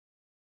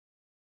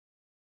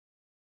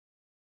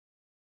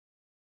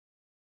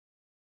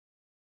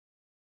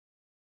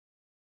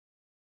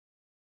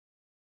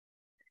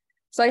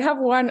So I have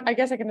one, I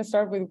guess I can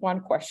start with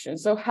one question.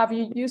 So have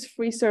you used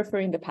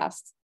FreeSurfer in the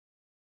past?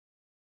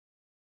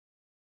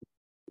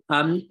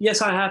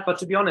 Yes, I have, but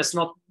to be honest,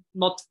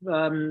 not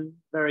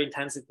very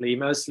intensively,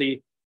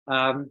 mostly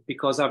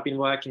because I've been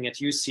working at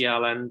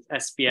UCL and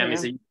SPM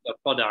is a user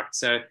product.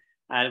 So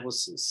it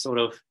was sort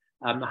of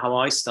how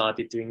I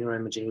started doing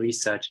neuroimaging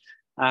research.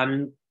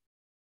 And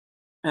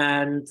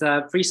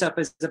FreeSurfer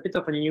is a bit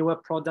of a newer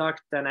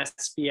product than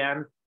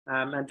SPM,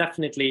 and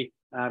definitely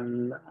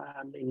in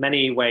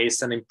many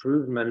ways an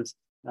improvement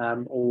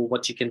or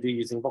what you can do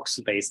using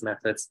voxel-based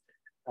methods.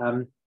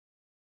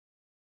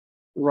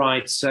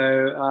 Right, so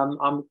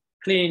I'm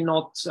clearly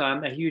not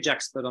a huge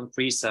expert on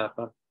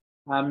FreeSurfer.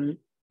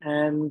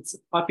 And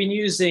I've been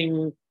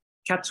using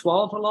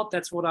Cat12 a lot.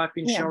 That's what I've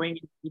been showing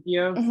in the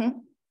video,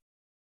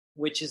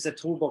 which is a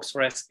toolbox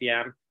for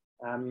SPM.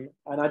 And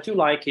I do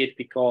like it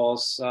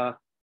because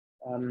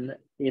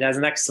it has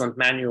an excellent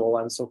manual.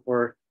 And so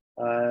for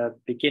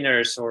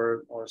beginners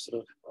or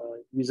sort of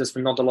users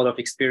with not a lot of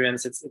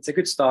experience, it's a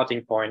good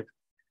starting point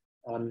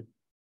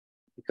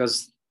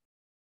because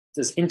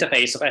this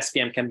interface of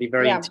SPM can be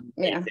very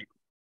intimidating.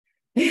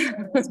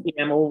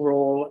 SPM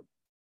overall,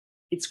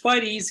 it's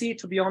quite easy,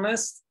 to be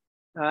honest.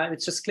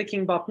 It's just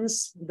clicking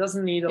buttons. It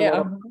doesn't need a lot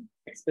of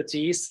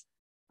expertise,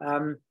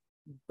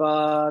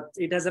 but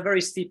it has a very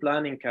steep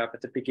learning curve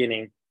at the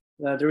beginning.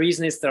 The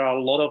reason is there are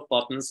a lot of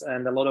buttons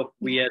and a lot of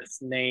weird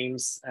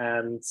names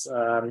and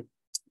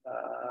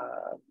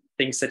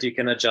things that you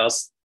can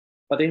adjust.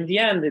 But in the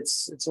end,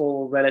 it's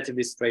all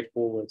relatively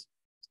straightforward.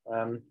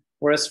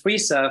 Whereas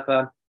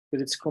FreeSurfer,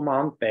 because it's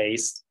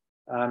command-based,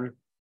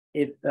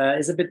 it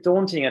is a bit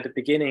daunting at the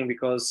beginning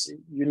because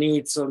you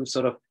need some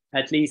sort of,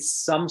 at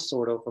least some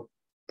sort of a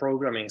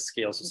programming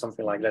skills or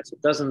something like that. So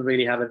it doesn't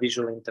really have a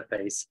visual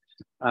interface.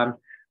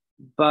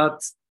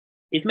 But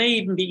it may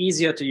even be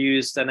easier to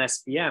use than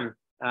SPM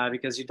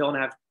because you don't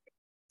have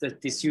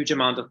this huge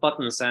amount of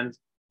buttons. And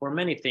for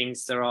many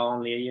things, there are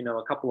only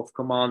a couple of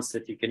commands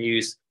that you can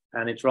use,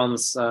 and it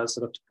runs sort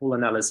of full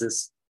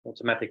analysis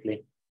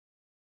automatically.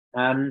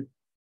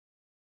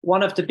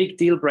 One of the big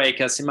deal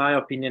breakers, in my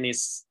opinion,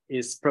 is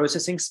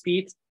processing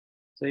speed.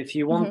 So if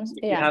you want,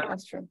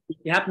 that's true. If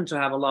you happen to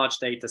have a large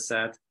data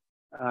set,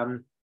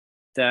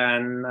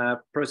 then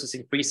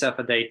processing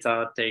FreeSurfer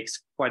data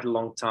takes quite a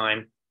long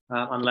time,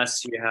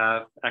 unless you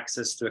have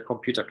access to a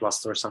computer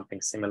cluster or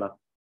something similar.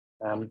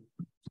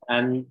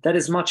 And that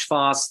is much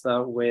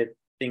faster with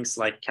things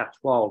like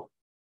Cat12.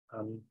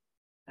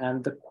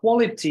 And the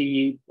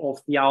quality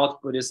of the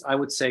output is, I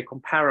would say,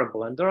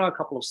 comparable. And there are a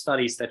couple of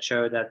studies that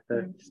show that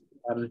the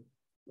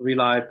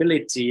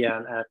reliability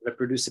and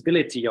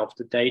reproducibility of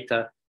the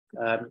data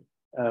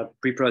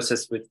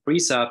pre-processed with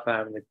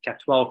FreeSurfer and with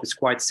Cat12 is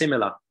quite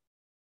similar.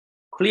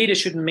 Clearly, they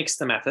shouldn't mix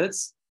the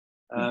methods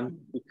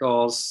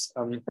because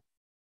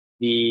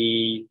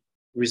the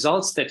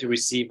results that you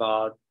receive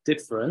are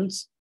different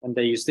and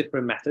they use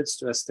different methods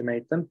to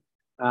estimate them.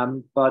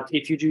 But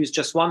if you use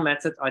just one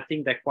method, I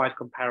think they're quite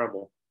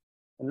comparable.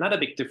 Another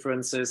big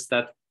difference is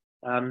that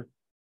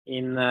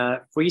in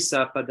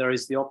FreeSurfer, there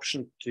is the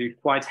option to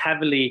quite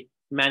heavily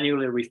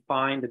manually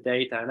refine the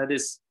data, and that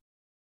is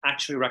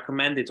actually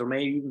recommended or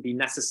may even be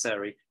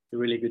necessary to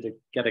really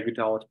get a good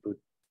output.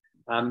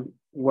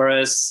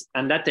 Whereas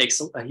that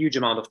takes a huge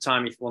amount of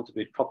time if you want to do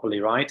it properly,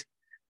 right?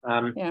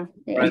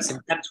 Whereas in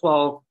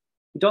Cat12,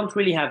 you don't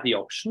really have the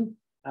option.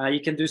 You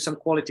can do some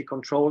quality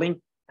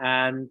controlling,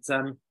 and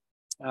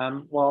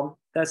well,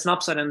 there's an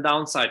upside and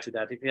downside to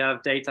that. If you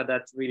have data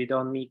that really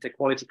don't meet the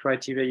quality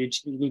criteria, you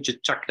need to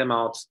chuck them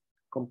out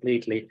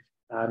completely.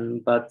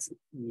 But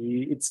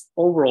it's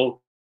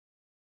overall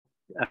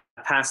a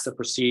faster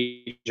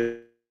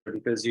procedure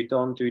because you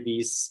don't do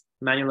these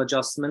manual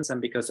adjustments and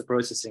because the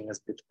processing is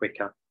a bit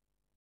quicker.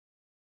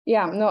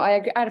 Yeah, no, I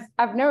agree.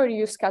 I've never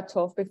used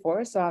Cat12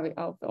 before, so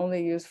I've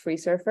only used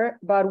FreeSurfer.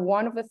 But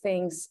one of the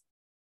things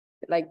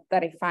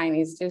that I find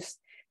is just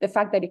the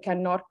fact that you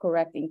cannot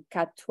correct in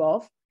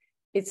Cat12.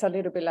 It's a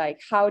little bit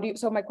like,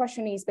 so my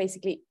question is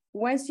basically,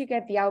 once you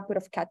get the output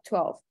of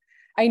Cat12,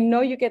 I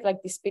know you get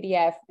this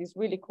PDF, this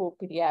really cool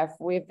PDF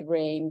with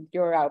RAIN,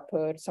 your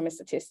output, some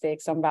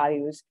statistics, some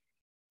values.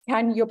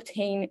 Can you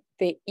obtain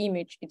the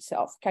image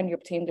itself? Can you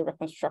obtain the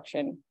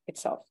reconstruction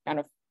itself, kind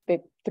of the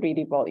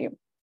 3D volume?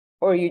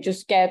 Or you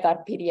just get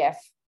that PDF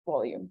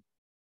volume,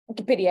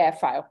 PDF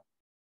file?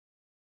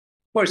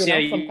 Of course,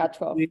 from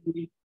Cat12.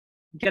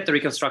 You get the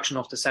reconstruction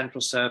of the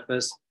central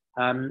surface,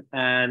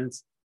 and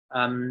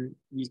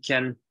you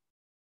can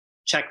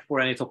check for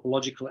any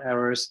topological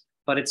errors,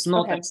 but it's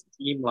not as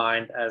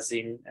streamlined as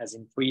in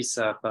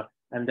FreeSurfer,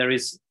 and there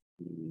is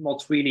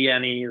not really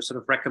any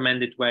sort of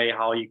recommended way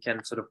how you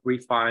can sort of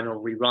refine or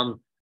rerun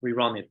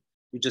it.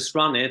 You just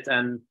run it,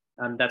 and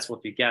that's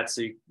what you get.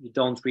 So you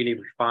don't really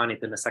refine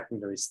it in a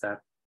secondary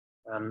step,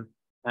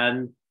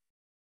 and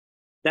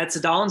that's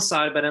a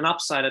downside, but an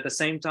upside at the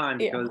same time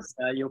because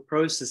your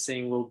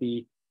processing will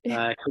be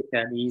quicker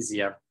and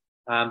easier.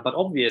 But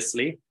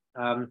obviously,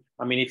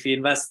 if you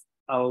invest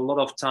a lot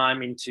of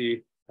time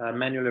into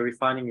manually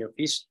refining your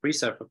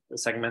FreeSurfer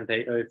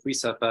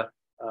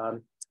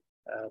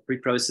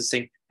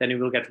pre-processing, then you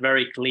will get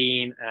very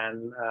clean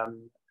and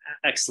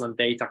excellent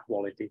data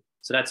quality.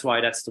 So that's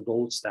why that's the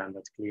gold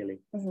standard, clearly.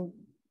 Mm-hmm.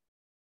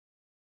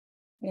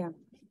 Yeah.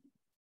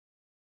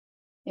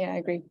 Yeah, I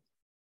agree.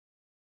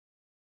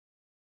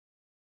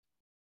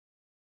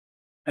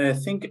 I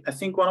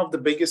think one of the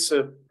biggest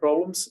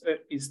problems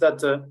is that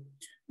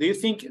do you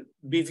think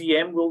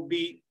BVM will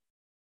be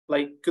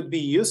could be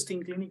used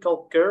in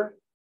clinical care?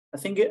 I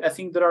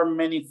think there are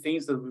many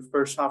things that we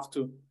first have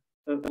to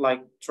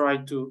try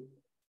to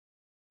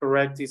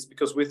correct this,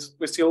 because we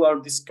still are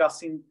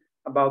discussing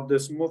about the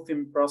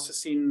smoothing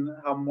processing,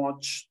 how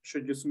much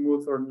should you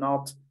smooth or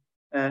not,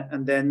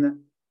 and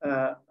then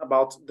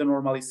about the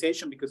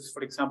normalization, because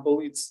for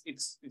example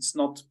it's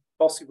not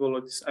possible,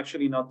 it's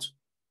actually not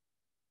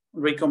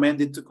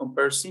recommended to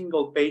compare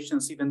single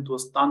patients even to a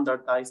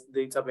standardized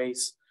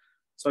database.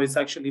 So it's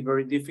actually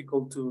very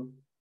difficult to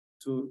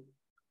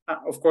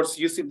of course,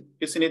 using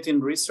it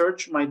in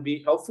research might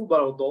be helpful,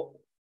 but although,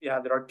 yeah,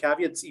 there are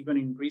caveats even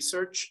in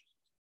research,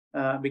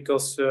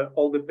 because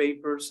all the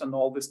papers and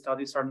all the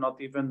studies are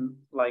not even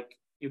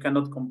you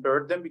cannot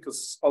compare them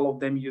because all of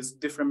them use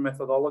different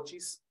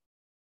methodologies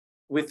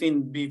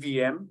within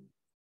BVM,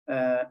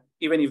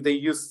 even if they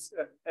use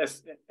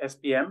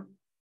SPM.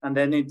 And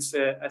then it's,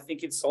 I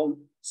think it's all,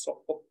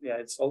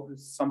 it's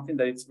something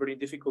that it's very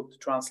difficult to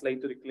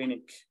translate to the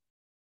clinic.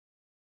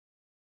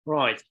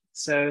 Right.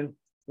 So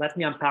let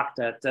me unpack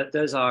that.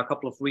 Those are a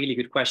couple of really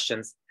good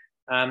questions.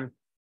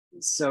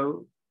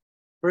 So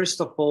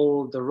first of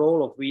all, the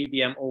role of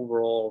BVM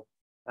overall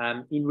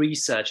in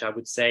research, I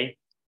would say.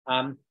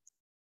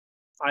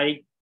 I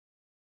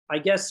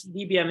guess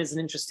BVM is an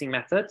interesting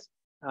method.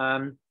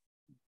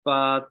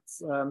 But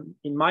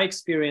in my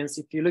experience,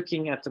 if you're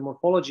looking at the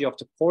morphology of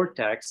the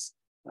cortex,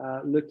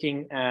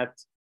 looking at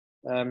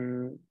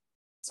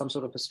some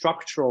sort of a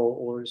structural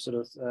or sort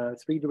of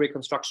 3D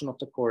reconstruction of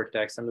the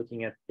cortex and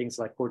looking at things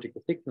like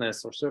cortical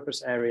thickness or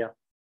surface area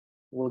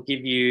will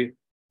give you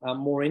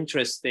more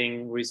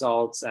interesting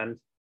results. And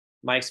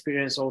my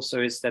experience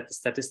also is that the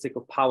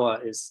statistical power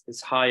is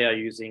higher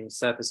using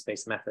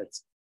surface-based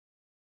methods.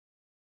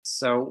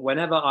 So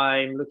whenever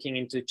I'm looking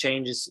into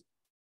changes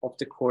of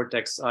the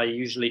cortex, I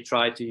usually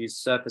try to use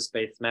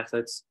surface-based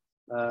methods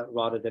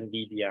rather than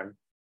BVM.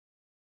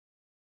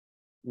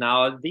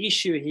 Now, the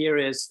issue here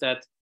is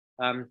that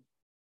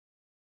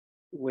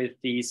with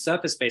the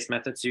surface-based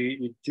methods,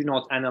 you do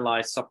not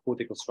analyze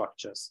subcortical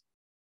structures.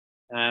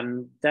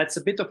 That's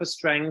a bit of a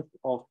strength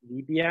of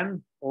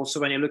BVM. Also,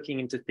 when you're looking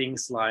into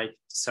things like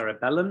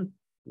cerebellum,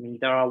 I mean,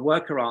 there are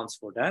workarounds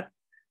for that.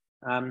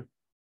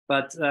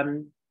 But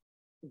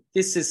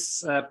this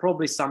is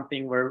probably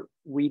something where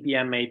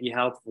BVM may be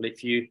helpful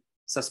if you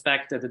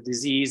suspect that the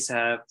disease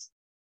has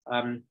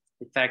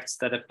effects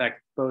that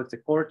affect both the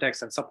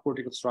cortex and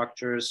subcortical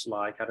structures,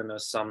 like, I don't know,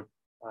 some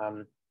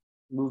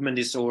movement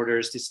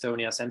disorders,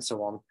 dystonias, and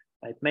so on.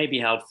 It may be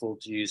helpful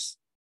to use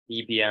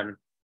BVM.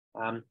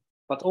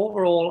 But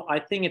overall, I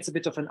think it's a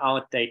bit of an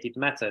outdated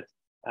method,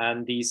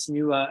 and these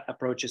newer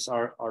approaches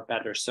are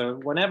better. So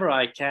whenever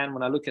I can,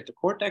 when I look at the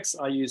cortex,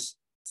 I use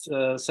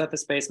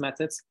surface-based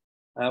methods.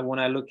 When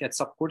I look at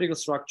subcortical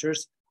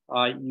structures,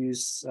 I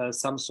use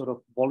some sort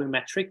of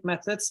volumetric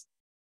methods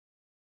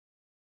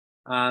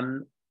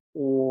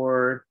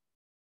or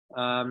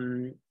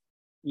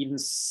even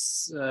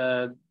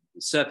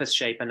surface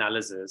shape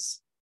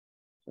analysis.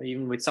 So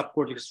even with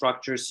subcortical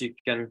structures, you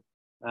can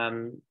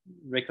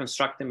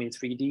reconstruct them in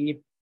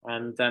 3D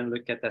and then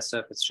look at their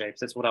surface shapes.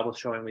 That's what I was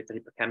showing with the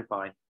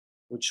hippocampi,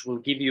 which will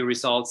give you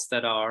results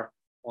that are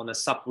on a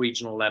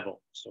sub-regional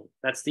level. So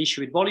that's the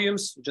issue with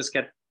volumes. You just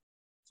get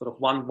sort of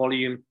one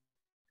volume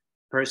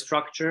per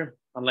structure,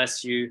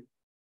 unless you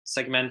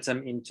segment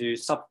them into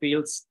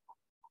subfields.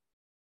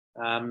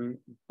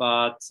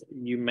 But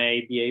you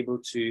may be able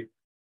to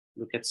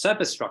look at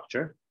surface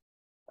structure,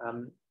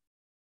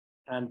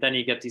 and then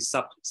you get these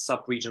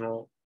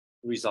sub-regional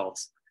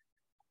results.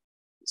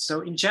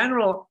 So in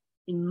general,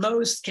 in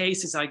most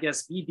cases, I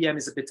guess BVM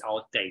is a bit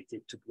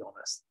outdated, to be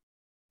honest.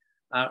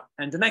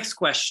 And the next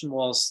question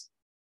was,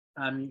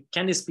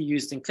 can this be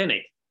used in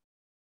clinic?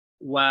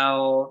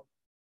 Well,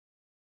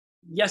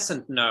 yes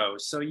and no.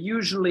 So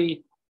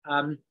usually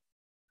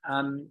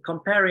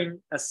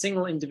comparing a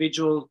single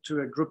individual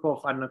to a group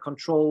of, I don't know,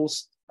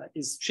 controls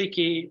is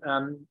tricky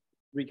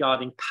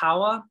regarding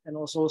power, and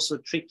also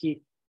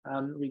tricky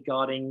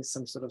regarding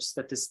some sort of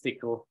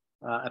statistical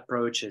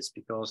approaches,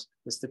 because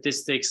the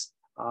statistics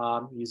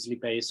are usually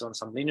based on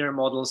some linear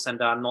models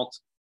and are not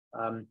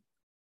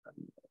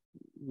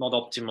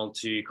optimal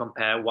to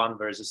compare one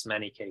versus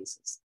many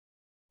cases.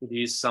 You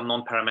use some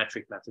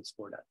non-parametric methods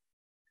for that.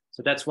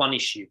 So that's one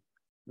issue.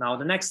 Now,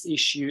 the next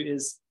issue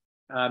is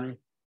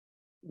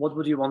what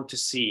would you want to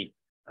see?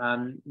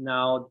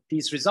 Now,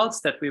 these results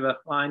that we were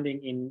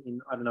finding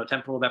in I don't know,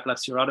 temporal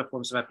epilepsy or other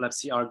forms of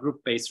epilepsy are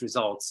group-based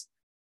results.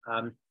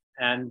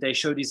 And they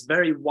show these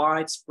very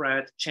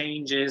widespread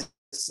changes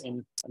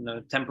in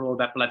temporal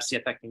epilepsy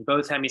affecting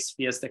both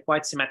hemispheres. They're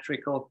quite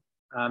symmetrical.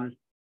 And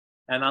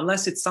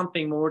unless it's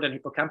something more than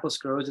hippocampal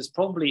sclerosis,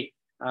 probably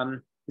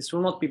this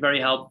will not be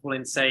very helpful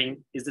in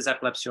saying, is this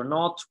epilepsy or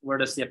not? Where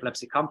does the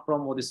epilepsy come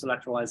from? What is the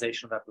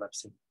lateralization of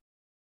epilepsy?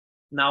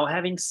 Now,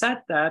 having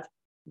said that,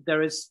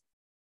 there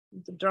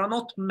are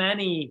not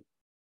many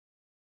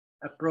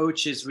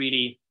approaches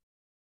really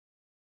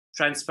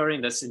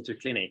transferring this into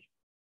clinic.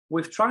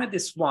 We've tried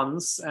this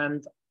once,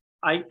 and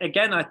I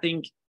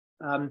think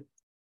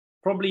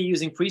probably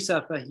using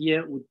FreeSurfer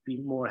here would be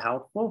more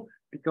helpful,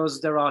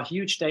 because there are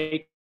huge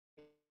databases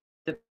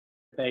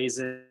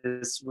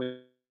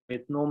with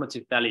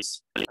normative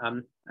values.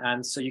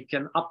 And so you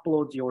can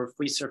upload your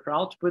FreeSurfer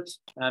output,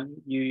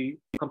 you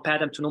compare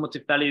them to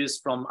normative values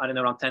from, I don't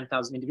know, around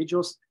 10,000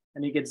 individuals,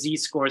 and you get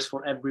Z-scores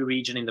for every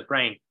region in the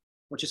brain,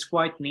 which is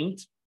quite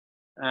neat.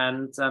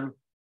 And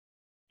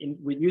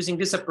with using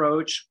this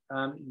approach,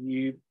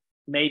 you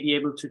may be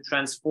able to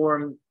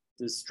transform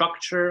the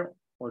structure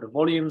or the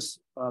volumes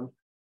of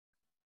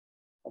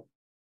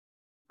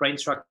brain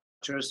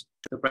structures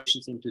to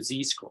operations into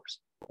Z-scores.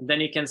 And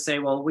then you can say,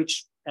 well,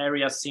 which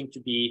areas seem to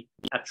be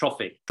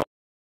atrophic?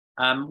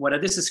 Whether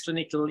this is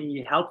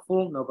clinically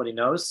helpful, nobody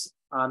knows.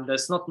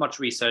 There's not much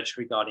research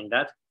regarding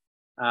that.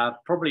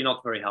 Probably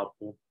not very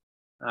helpful,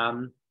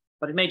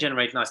 but it may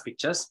generate nice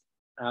pictures.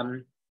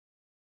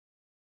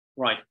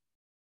 Right.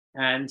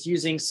 And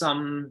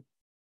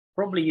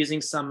probably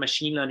using some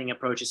machine learning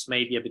approaches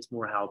may be a bit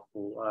more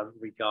helpful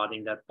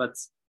regarding that. But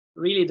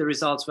really, the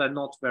results were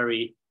not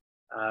very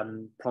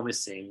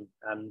promising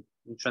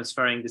in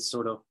transferring this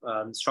sort of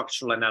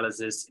structural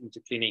analysis into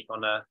clinic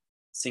on a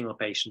single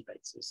patient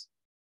basis.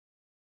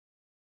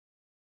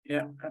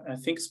 Yeah, I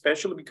think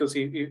especially because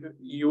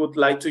you would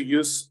like to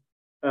use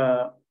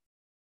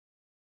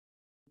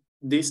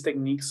these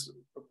techniques,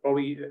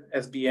 probably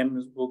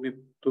SBM will be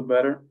do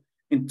better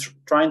in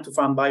trying to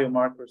find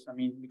biomarkers. I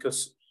mean,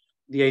 because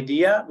the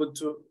idea would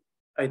to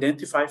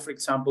identify, for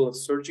example, a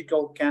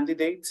surgical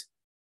candidate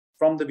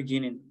from the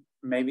beginning.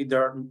 Maybe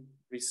there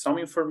is some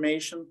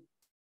information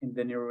in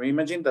the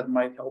neuroimaging that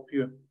might help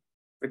you,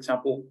 for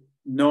example,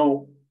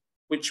 know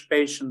which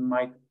patient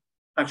might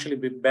actually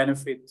be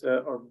benefit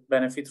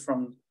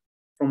from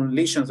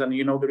lesions. And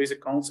there is a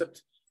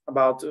concept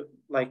about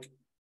like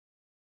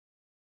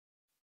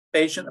a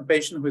patient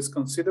who is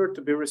considered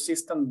to be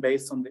resistant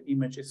based on the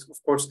images.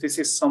 Of course, this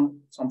is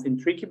something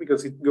tricky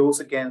because it goes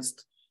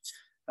against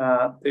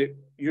the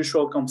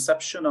usual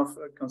conception of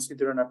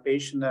considering a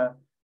patient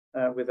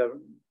with a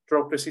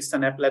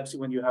drug-resistant epilepsy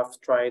when you have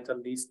tried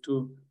at least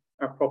 2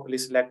 properly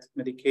selected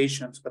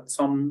medications. But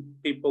some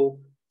people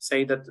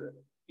say that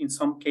in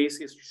some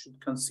cases you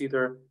should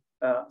consider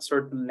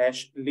certain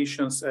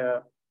lesions,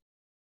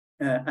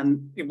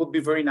 and it would be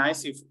very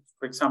nice if,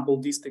 for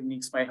example, these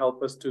techniques might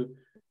help us to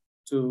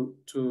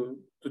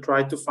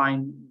try to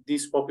find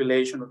this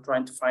population, or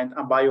trying to find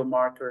a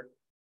biomarker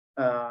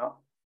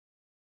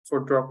for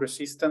drug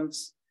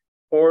resistance,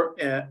 or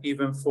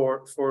even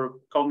for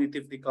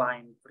cognitive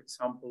decline, for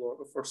example,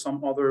 or for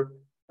some other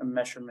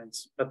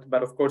measurements.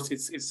 But of course,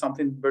 it's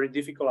something very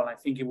difficult, and I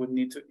think it would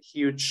need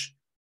huge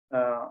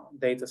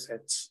data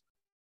sets.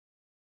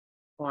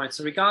 All right.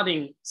 So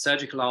regarding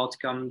surgical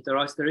outcome,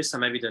 there is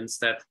some evidence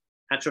that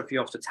atrophy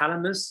of the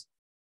thalamus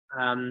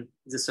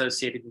is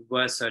associated with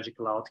worse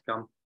surgical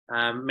outcome,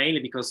 mainly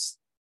because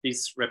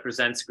this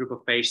represents a group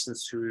of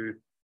patients who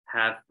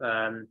have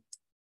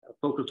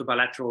focal to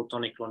bilateral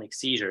tonic-clonic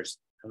seizures.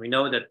 And we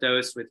know that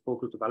those with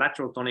focal to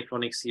bilateral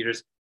tonic-clonic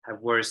seizures have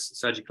worse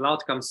surgical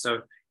outcomes.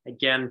 So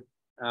again,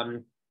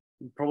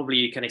 probably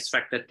you can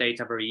extract that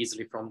data very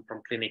easily from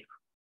clinic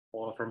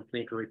or from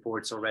clinical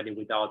reports already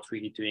without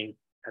really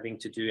having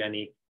to do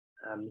any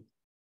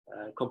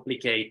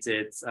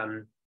complicated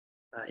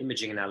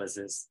imaging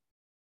analysis.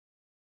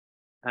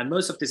 And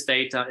most of this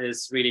data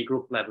is really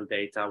group level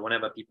data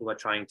whenever people are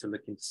trying to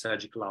look into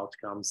surgical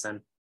outcomes.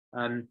 And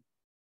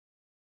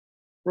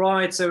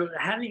right, so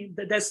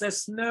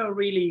there's no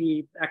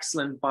really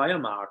excellent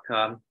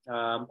biomarker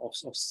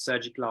of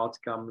surgical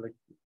outcome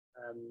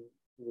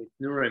with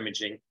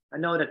neuroimaging. I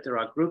know that there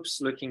are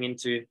groups looking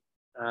into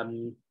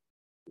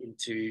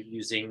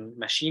using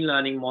machine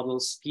learning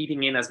models,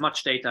 feeding in as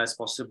much data as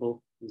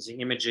possible,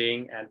 using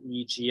imaging and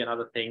EEG and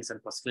other things,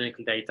 and plus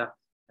clinical data,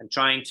 and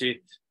trying to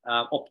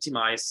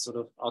optimize sort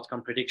of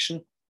outcome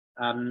prediction.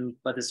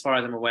 But as far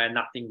as I'm aware,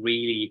 nothing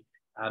really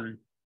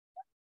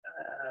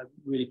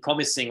really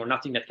promising, or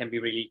nothing that can be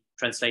really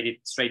translated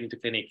straight into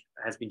clinic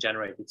has been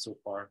generated so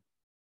far.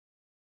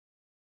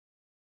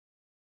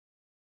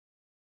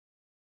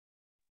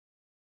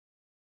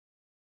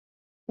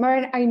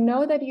 Maren, I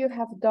know that you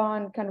have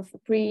done kind of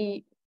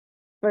pre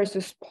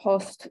versus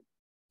post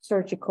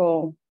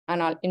surgical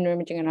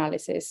neuroimaging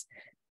analysis.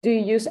 Do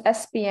you use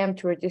SBM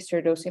to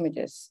register those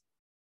images,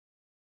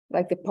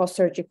 like the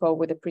post-surgical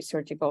with the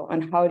pre-surgical?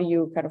 And how do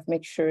you kind of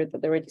make sure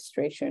that the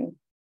registration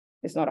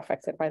is not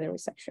affected by the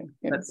resection?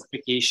 That's a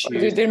big issue. Or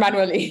do you do it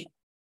manually?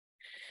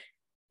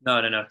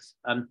 No.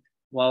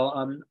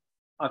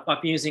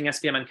 I've been using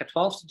SBM and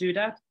Cat12 to do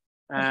that.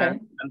 Okay.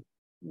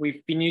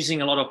 We've been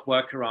using a lot of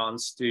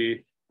workarounds to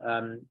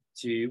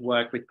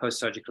work with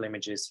post-surgical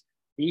images.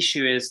 The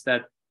issue is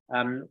that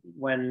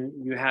when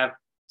you have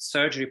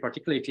surgery,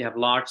 particularly if you have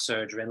large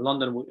surgery. In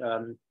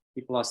London,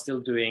 people are still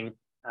doing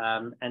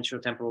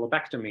anterior temporal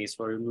lobectomies,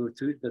 where you remove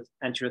the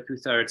anterior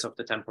 2/3 of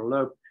the temporal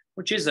lobe,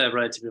 which is a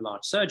relatively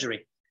large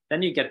surgery.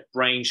 Then you get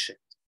brain shift.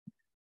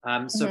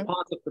 So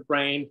parts of the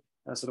brain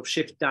sort of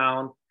shift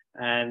down,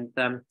 and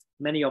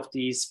many of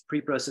these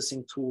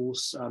pre-processing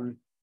tools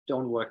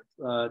don't work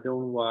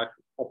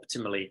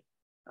optimally.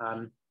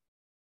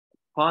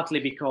 Partly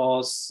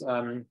because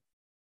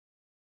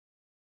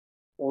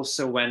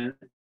also when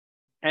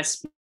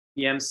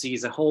SBM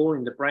sees a hole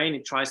in the brain,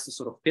 it tries to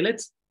sort of fill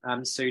it.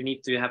 So you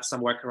need to have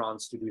some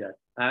workarounds to do that.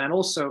 And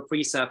also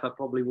FreeSurfer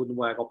probably wouldn't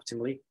work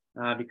optimally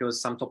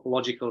because some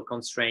topological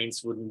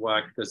constraints wouldn't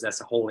work because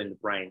there's a hole in the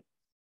brain.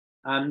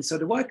 So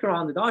the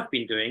workaround that I've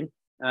been doing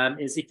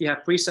is if you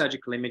have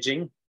pre-surgical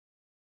imaging,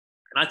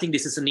 and I think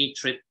this is a neat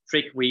trick.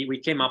 We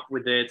came up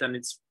with it, and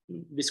it's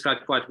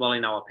described quite well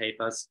in our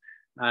papers.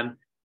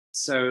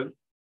 So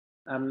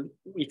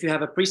if you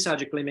have a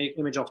pre-surgical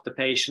image of the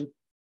patient,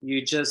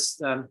 you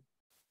just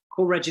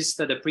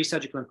co-register the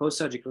pre-surgical and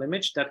post-surgical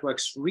image. That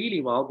works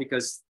really well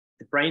because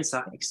the brains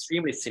are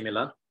extremely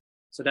similar.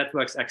 So that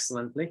works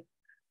excellently.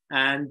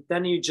 And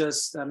then you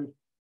just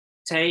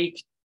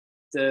take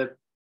the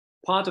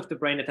part of the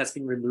brain that has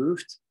been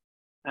removed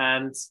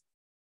and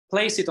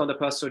place it on the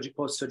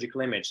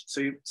post-surgical image.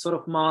 So you sort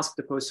of mask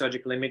the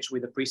post-surgical image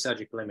with the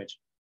pre-surgical image.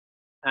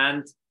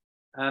 And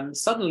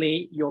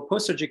suddenly your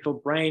post-surgical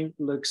brain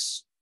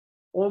looks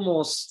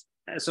almost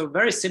so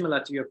very similar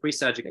to your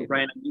pre-surgical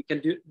brain. And you can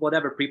do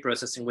whatever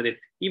pre-processing with it.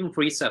 Even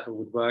FreeSurfer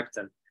would work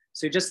then.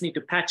 So you just need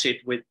to patch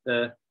it with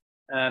the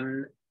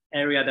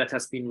area that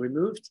has been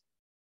removed,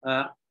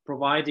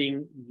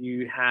 providing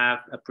you have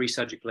a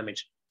pre-surgical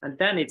image. And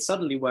then it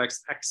suddenly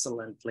works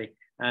excellently.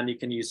 And you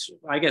can use,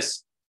 I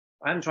guess,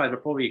 I haven't tried,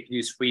 but probably you can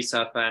use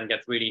FreeSurfer and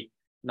get really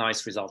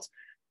nice results.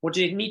 What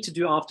you need to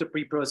do after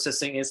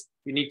pre-processing is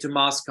you need to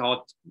mask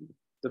out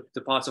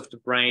the parts of the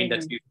brain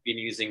that you've been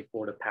using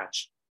for the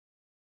patch.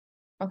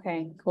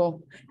 Okay,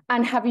 cool.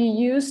 And do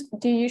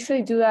you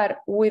usually do that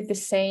with the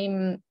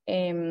same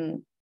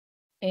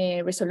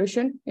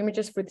resolution,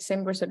 images with the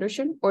same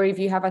resolution? Or if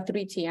you have a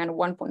 3T and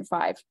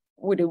 1.5,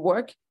 would it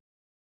work?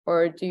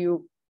 Or do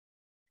you,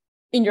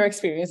 in your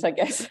experience, I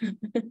guess?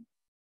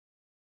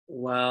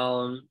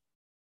 Well,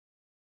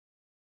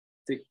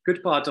 the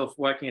good part of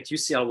working at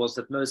UCL was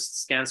that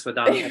most scans were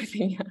done at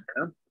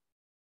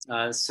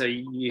so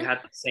you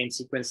had the same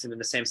sequence in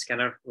the same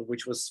scanner,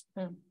 which was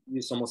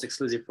used almost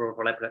exclusively for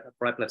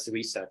epilepsy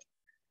research.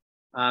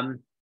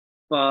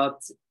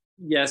 But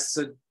yes,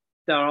 so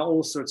there are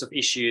all sorts of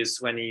issues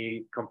when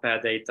you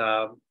compare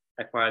data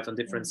acquired on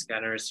different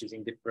scanners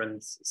using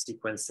different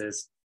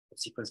sequences,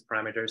 sequence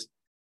parameters.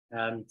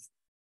 And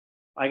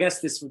I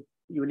guess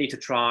you would need to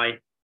try.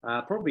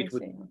 Probably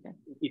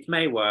it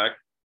may work.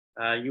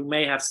 You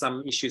may have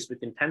some issues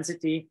with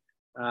intensity,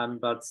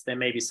 but there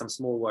may be some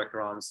small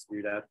workarounds to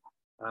do that.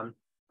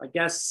 I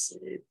guess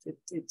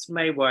it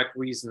may work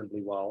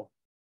reasonably well.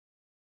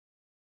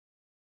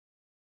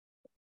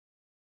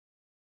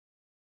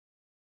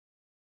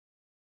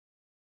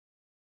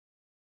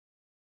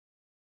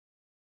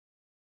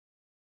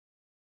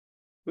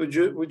 Would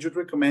you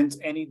recommend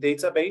any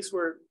database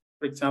where,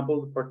 for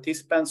example, the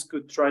participants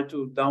could try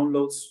to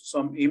download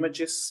some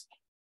images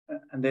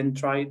and then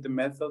try the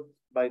method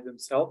by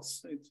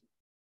themselves?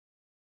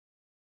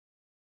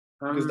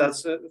 Because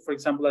that's, for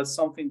example, that's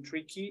something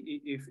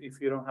tricky if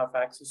you don't have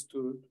access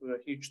to a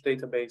huge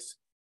database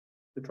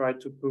to try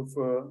to prove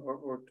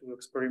or to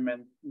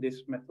experiment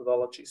these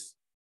methodologies.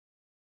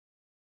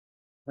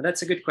 Well,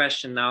 that's a good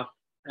question now.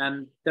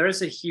 There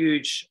is a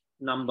huge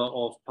number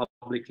of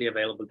publicly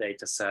available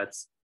data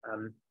sets,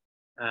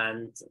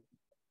 and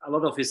a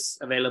lot of is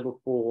available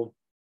for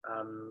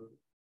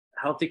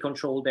healthy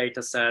control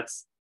data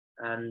sets,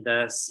 and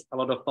there's a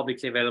lot of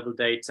publicly available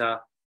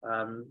data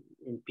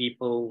in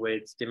people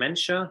with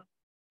dementia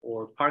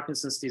or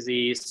Parkinson's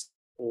disease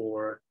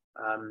or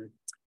I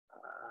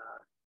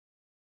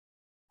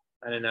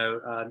don't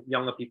know,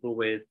 younger people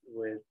with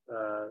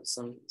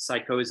some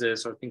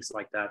psychosis or things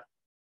like that.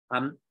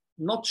 I'm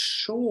not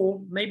sure,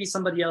 maybe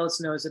somebody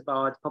else knows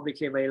about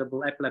publicly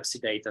available epilepsy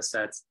data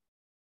sets.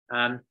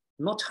 Not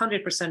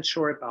 100%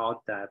 sure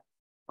about that.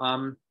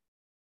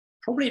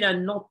 Probably there are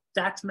not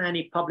that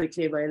many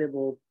publicly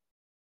available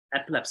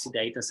epilepsy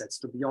data sets,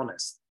 to be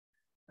honest.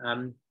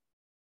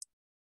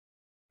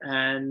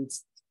 And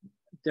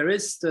there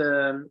is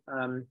the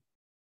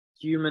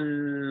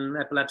Human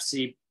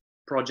Epilepsy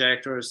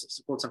Project or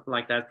support, something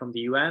like that from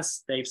the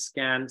US. They've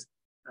scanned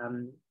a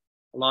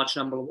large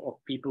number of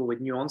people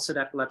with new onset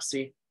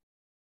epilepsy.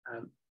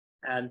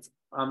 And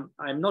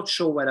I'm not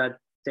sure whether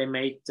they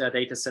made the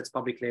data sets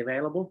publicly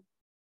available.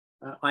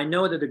 I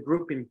know that a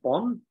group in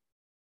Bonn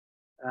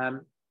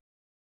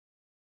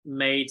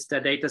made the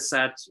data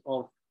set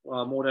of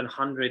more than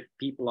 100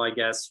 people, I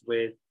guess,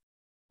 with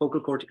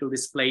focal cortical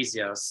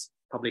dysplasias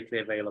publicly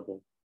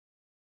available.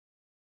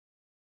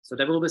 So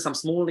there will be some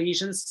small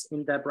lesions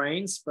in their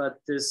brains, but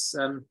this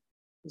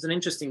is an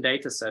interesting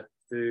data set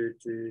to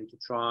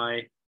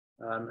try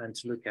and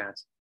to look at.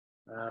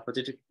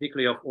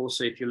 particularly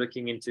also if you're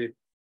looking into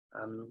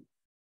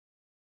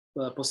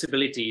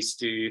possibilities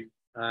to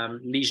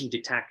lesion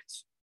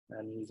detect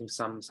and using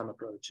some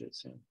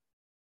approaches. Yeah.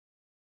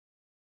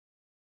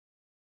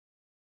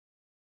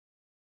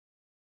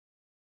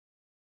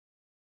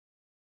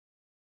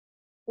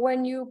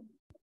 When you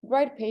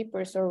write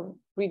papers or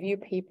review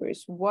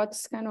papers,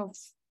 what's kind of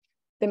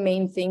the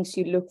main things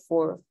you look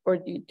for, or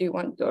do you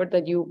want, or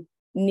that you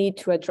need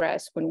to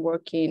address when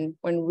working,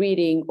 when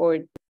reading or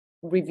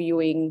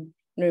reviewing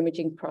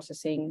neuroimaging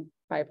processing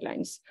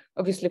pipelines?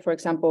 Obviously, for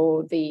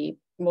example, the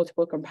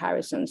multiple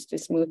comparisons, the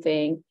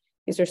smoothing.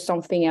 Is there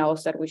something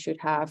else that we should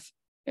have,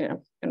 kind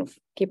of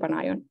keep an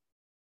eye on?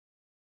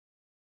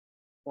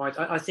 Right.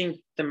 I think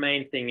the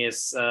main thing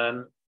is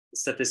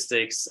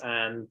statistics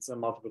and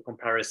multiple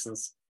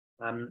comparisons,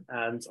 and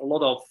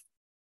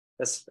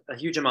there's a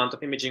huge amount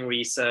of imaging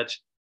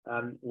research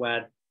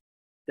where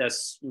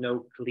there's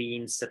no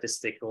clean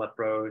statistical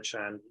approach,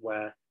 and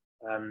where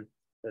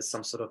there's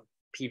some sort of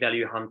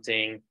p-value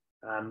hunting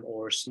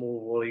or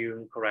small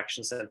volume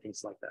corrections and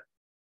things like that.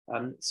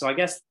 So I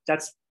guess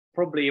that's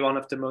probably one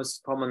of the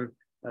most common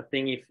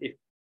thing. If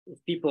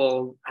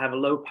people have a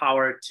low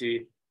power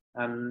to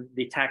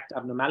detect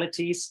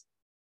abnormalities,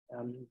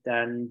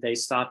 then they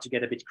start to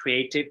get a bit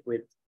creative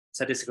with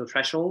statistical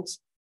thresholds,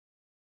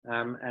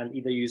 and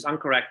either use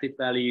uncorrected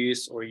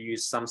values or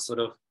use some sort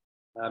of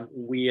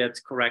weird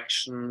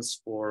corrections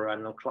for, I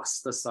don't know,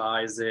 cluster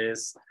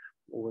sizes,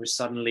 or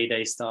suddenly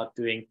they start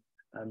doing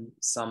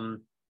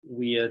some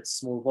weird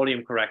small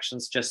volume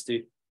corrections just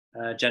to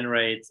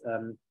generate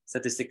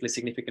statistically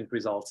significant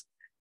results.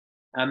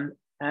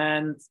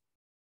 And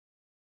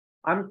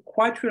I'm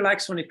quite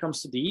relaxed when it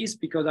comes to these,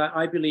 because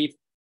I believe,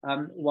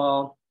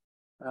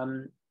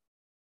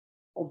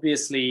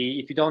 obviously,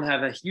 if you don't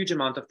have a huge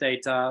amount of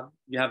data,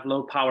 you have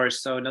low power.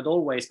 So not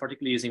always,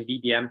 particularly using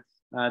BBM,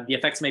 the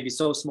effects may be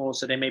so small,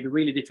 so they may be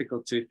really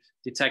difficult to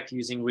detect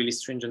using really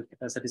stringent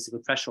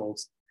statistical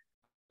thresholds.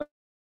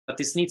 But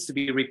this needs to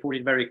be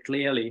reported very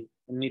clearly,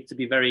 and need to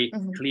be very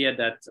clear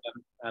that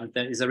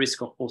there is a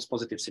risk of false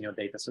positives in your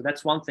data. So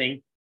that's one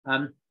thing.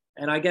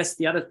 And I guess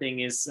the other thing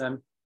is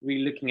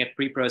really looking at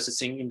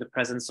pre-processing in the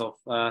presence of,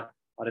 I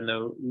don't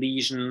know,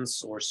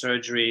 lesions or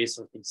surgeries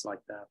or things like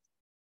that.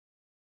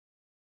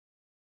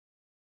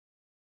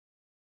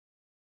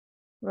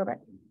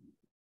 Robert.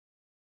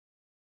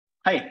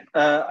 Hi,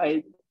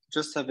 I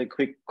just have a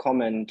quick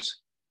comment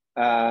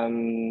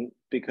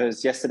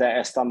because yesterday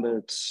I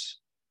stumbled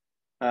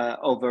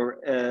over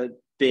a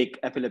big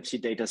epilepsy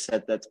data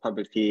set that's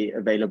publicly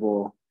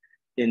available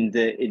in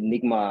the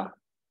Enigma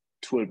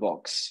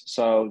toolbox.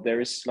 So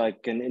there is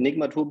like an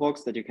Enigma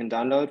toolbox that you can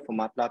download for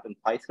MATLAB and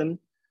Python.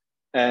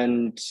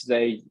 And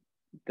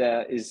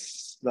there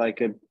is like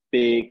a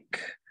big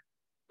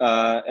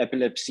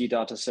epilepsy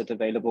data set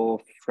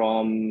available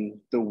from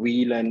the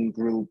Whelan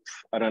group.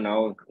 I don't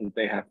know,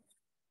 they have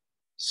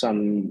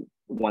some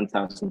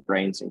 1,000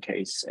 brains in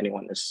case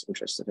anyone is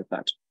interested in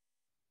that.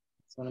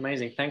 It's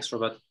amazing. Thanks,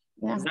 Robert.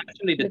 Yeah. Is that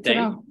actually the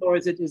data, or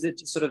is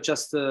it sort of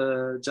just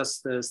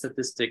the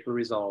statistical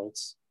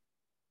results?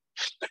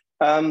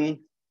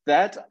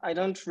 That I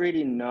don't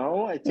really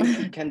know. I think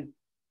you can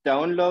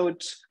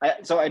download.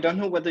 So I don't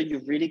know whether you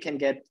really can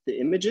get the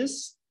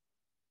images,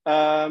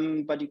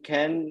 but you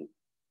can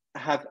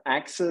have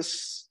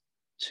access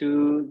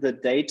to the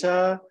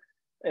data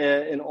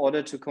in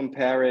order to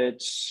compare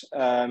it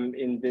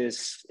in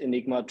this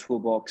Enigma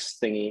toolbox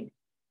thingy.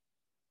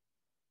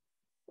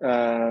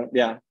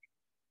 Yeah.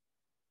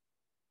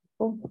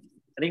 Cool.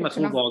 Enigma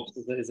toolbox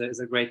is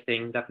a great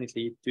thing.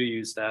 Definitely do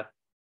use that.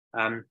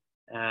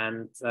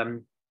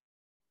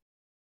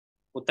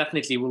 What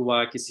definitely will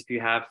work is if you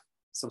have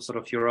some sort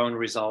of your own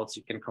results,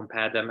 you can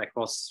compare them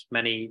across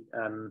many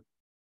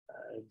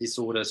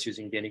disorders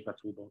using the Enigma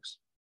toolbox.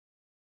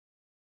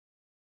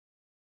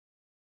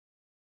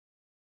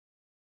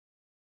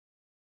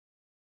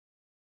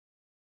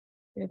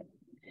 Good.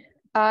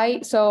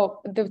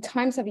 So the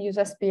times I've used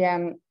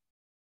SPM,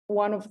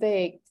 one of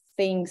the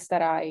things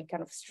that I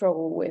kind of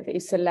struggle with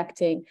is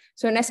selecting.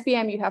 So in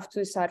SPM, you have to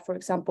decide, for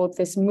example,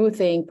 the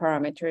smoothing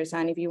parameters,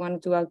 and if you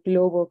want to do a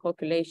global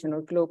calculation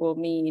or global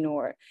mean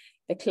or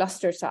the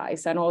cluster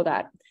size and all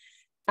that.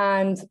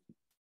 And a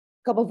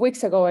couple of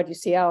weeks ago at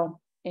UCL,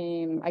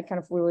 we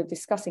were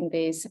discussing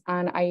this,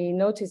 and I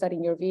noticed that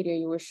in your video,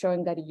 you were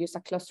showing that you use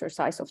a cluster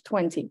size of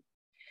 20.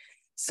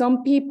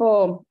 Some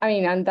people,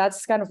 and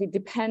that's kind of, it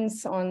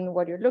depends on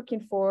what you're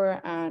looking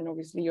for, and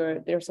obviously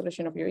the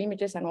resolution of your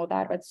images and all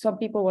that. But some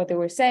people, what they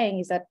were saying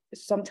is that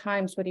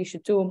sometimes what you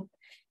should do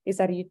is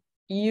that you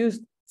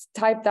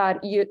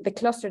the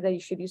cluster that you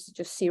should use is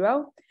just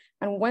 0.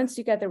 And once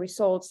you get the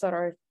results that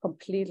are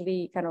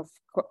completely kind of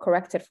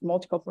corrected for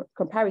multiple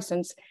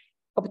comparisons,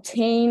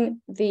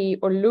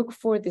 look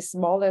for the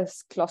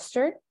smallest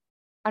cluster.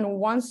 And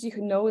once you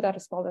know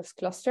that smallest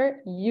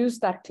cluster, use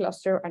that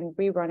cluster and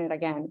rerun it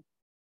again.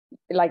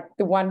 Like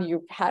the one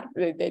you had,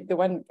 the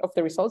one of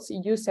the results,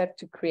 you use it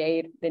to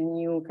create the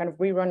new kind of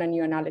rerun a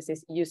new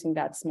analysis using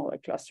that smaller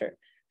cluster.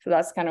 So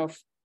that's kind of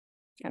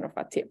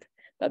a tip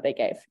that they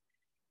gave.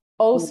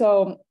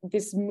 also the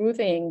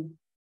smoothing,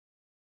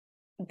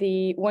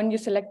 when you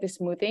select the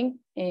smoothing,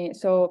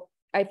 so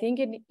I think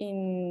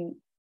in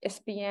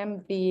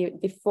SPM, the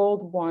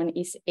default one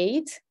is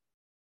 8, if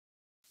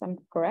I'm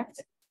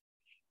correct.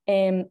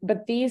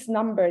 But this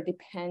number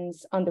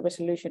depends on the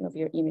resolution of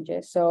your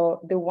images.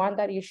 So the one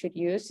that you should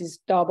use is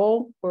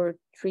double or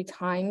 3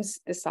 times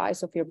the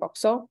size of your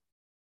voxel.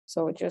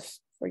 So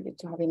just for you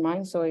to have in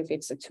mind. So if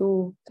it's a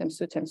 2 times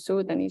 2 times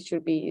 2, then it's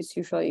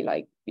usually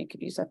like, you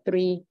could use a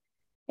 3,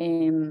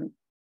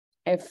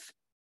 if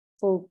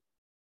full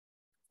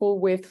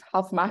width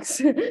half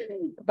max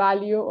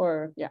value,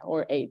 or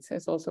 8,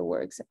 this also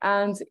works.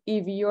 And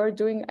if you're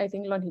doing, I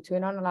think,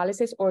 longitudinal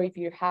analysis, or if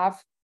you have,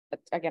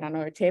 again,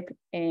 another tip,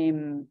 a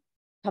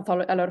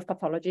lot of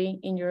pathology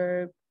in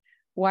your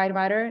white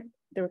matter,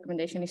 the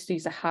recommendation is to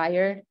use a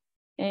higher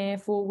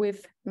full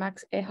width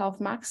max, half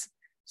max.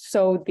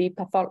 So the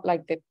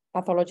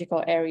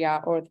pathological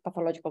area or the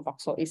pathological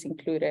voxel is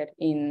included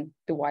in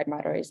the white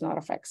matter, it not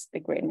affects the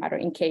gray matter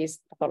in case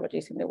pathology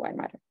is in the white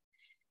matter.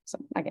 So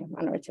again,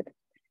 another tip.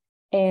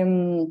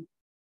 And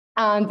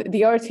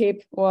the other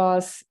tip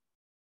was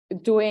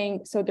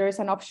so there's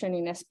an option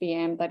in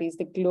SPM that is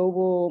the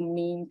global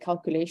mean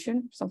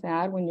calculation, something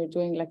like that, when you're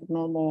doing like a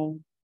normal,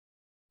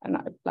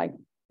 like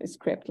a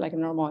script, like a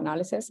normal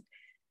analysis.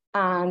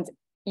 And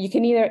you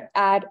can either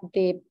add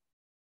the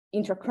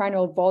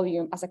intracranial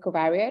volume as a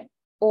covariate,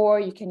 or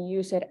you can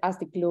use it as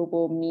the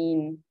global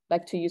mean,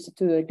 like to use it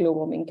to the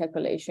global mean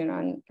calculation,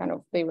 and kind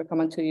of they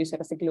recommend to use it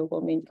as a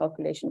global mean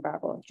calculation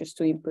variable, just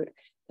to input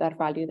that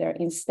value there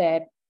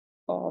instead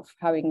of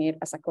having it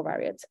as a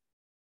covariate.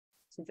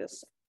 So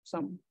just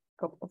some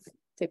couple of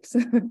tips.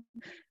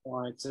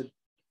 All right, so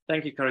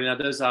thank you, Carolina.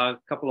 Those are a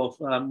couple of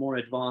more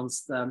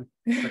advanced and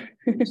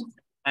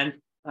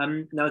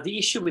now the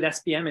issue with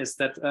SPM is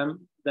that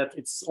that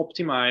it's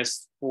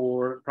optimized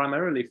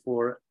primarily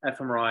for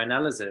fMRI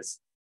analysis.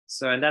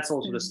 So, and that's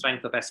also the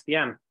strength of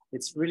SPM.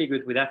 It's really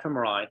good with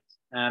fMRI,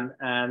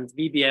 and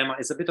VBM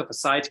is a bit of a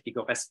sidekick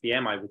of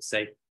SPM, I would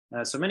say.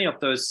 So many of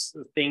those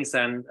things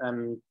and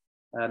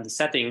the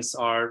settings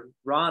are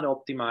rather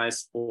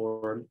optimized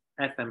for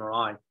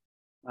fMRI.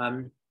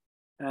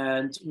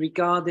 And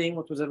regarding,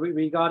 what was it?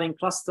 Regarding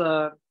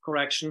cluster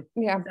correction,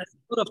 Yeah, there's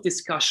a lot of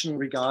discussion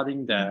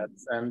regarding that,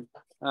 and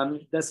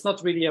there's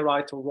not really a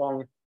right or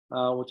wrong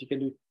what you can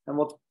do. And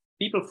what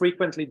people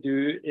frequently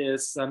do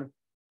is that,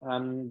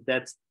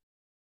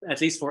 at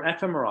least for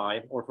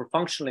fMRI or for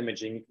functional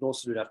imaging, you can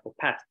also do that for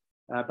PET.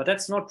 But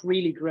that's not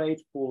really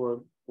great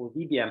for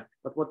VBM.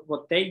 But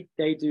what they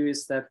do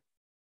is that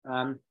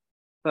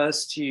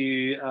first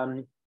you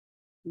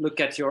look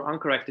at your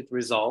uncorrected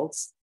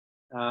results,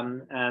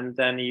 and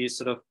then you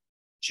sort of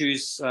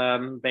choose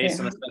based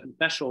on a certain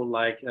threshold,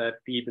 like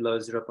P below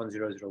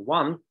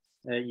 0.001.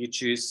 You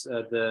choose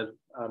the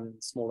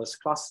smallest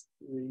cluster.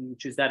 You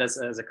choose that as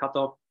a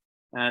cutoff,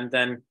 and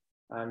then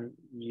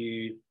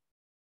you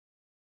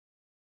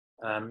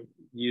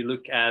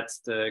look at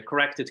the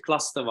corrected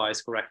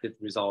cluster-wise corrected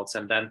results,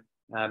 and then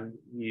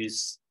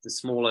use the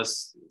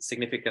smallest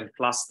significant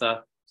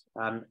cluster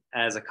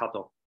as a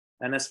cutoff.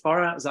 And as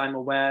far as I'm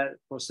aware,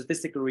 for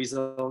statistical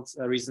reasons,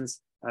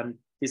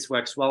 this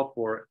works well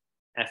for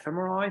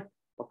fMRI,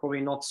 but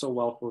probably not so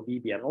well for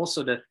VBM.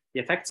 Also, the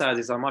effect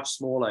sizes are much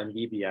smaller in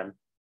VBM.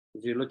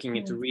 If you're looking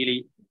into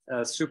really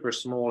super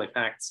small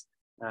effects,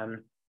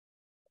 and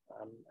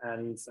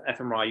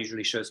fMRI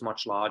usually shows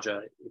much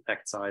larger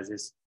effect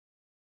sizes.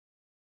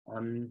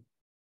 And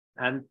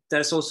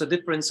there's also a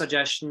different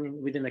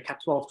suggestion within the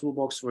Cat12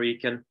 toolbox, where you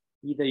can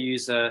either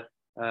use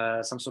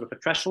some sort of a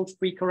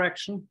threshold-free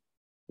correction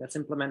that's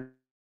implemented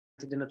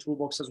in the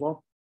toolbox as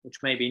well,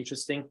 which may be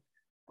interesting,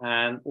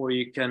 or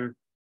you can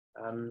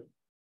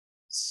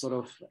sort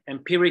of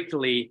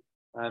empirically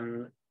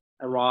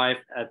arrive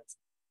at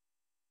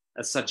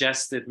a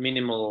suggested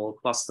minimal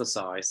cluster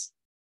size.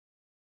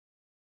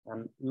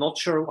 I'm not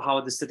sure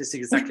how the statistic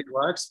exactly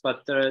works,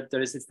 but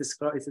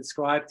it's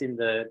described in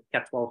the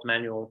Cat12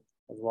 manual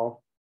as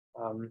well.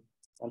 And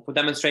for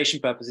demonstration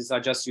purposes,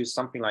 I just use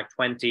something like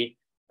 20,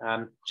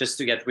 just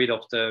to get rid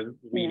of the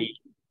really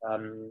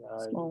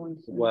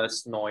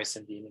worst noise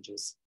in the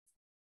images.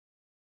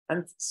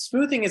 And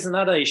smoothing is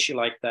another issue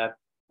like that.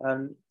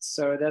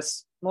 So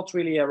there's not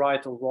really a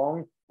right or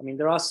wrong. I mean,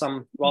 there are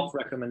some rough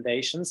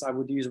recommendations. I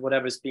would use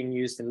whatever is being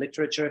used in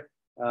literature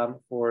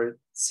for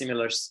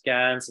similar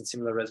scans and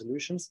similar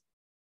resolutions.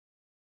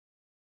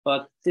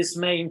 But this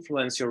may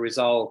influence your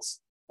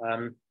results.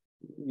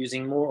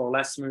 Using more or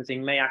less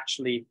smoothing may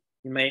actually,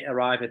 you may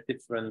arrive at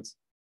different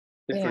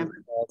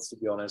results, to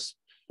be honest,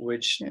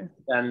 which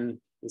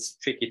then is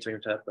tricky to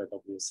interpret,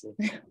 obviously.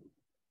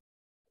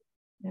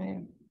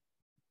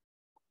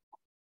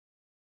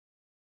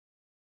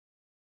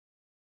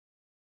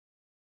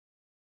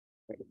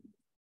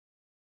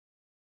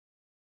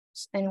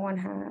 Does anyone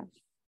have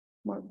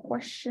more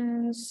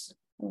questions,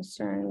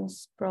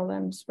 concerns,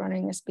 problems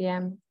running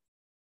SPM?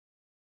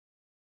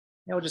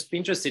 I would just be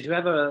interested.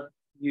 Whoever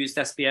used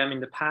SPM in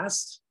the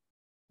past,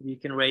 you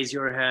can raise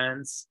your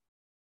hands.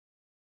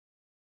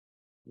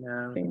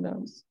 No,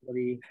 No.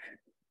 somebody.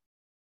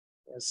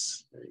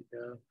 Yes, there you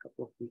go. A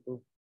couple of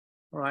people.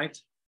 All right.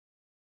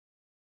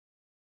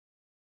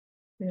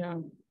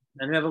 Yeah.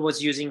 And whoever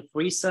was using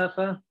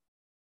FreeSurfer.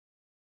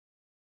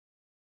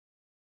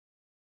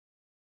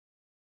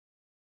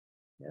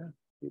 Yeah, a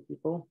few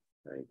people.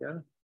 There you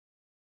go.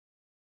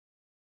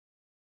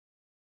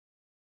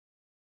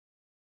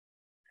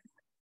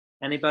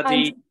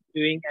 Anybody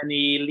doing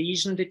any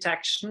lesion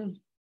detection?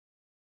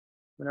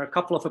 There are a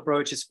couple of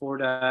approaches for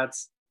that.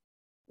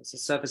 There's a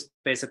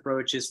surface-based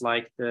approaches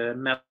like the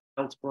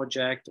MELT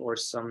project, or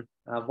some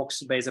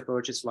voxel-based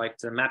approaches like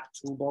the MAP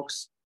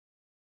toolbox.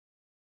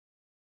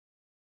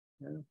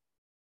 Yeah.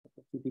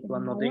 A few people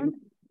are nodding.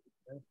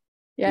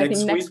 Yeah, I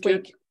think next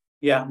week.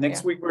 Yeah,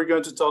 next week we're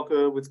going to talk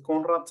with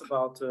Konrad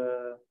about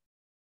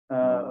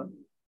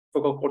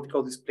focal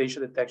cortical dysplasia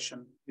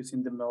detection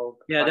using the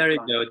MELT. Yeah, there you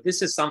go.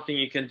 This is something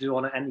you can do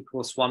on an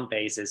N=1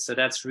 basis. So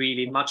that's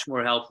really much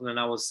more helpful than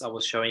I was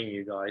showing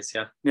you guys.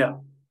 Yeah. Yeah.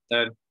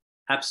 So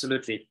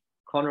absolutely,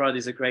 Konrad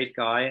is a great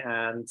guy,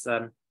 and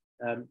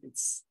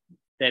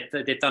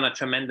they've done a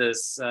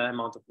tremendous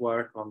amount of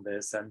work on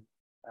this, and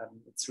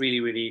it's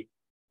really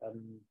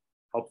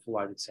helpful,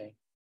 I would say.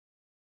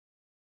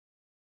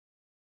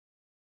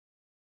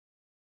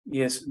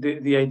 Yes,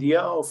 the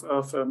idea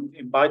of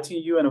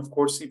inviting you, and of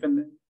course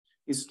even,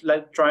 is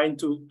like trying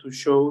to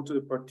show to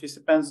the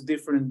participants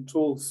different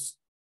tools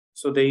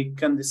so they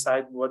can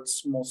decide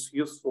what's most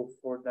useful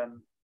for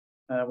them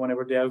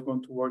whenever they are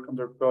going to work on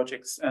their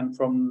projects. And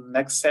from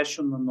next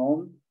session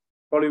on,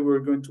 probably we're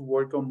going to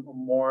work on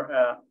more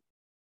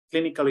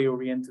clinically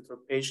oriented or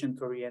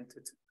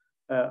patient-oriented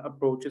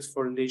approaches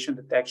for lesion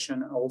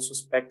detection, also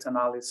SPECT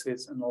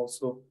analysis, and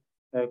also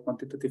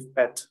quantitative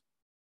PET.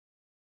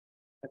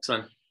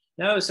 Excellent.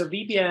 No, so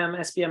VBM,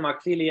 SBM are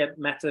clearly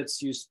methods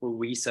used for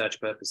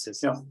research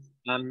purposes. Yeah.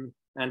 And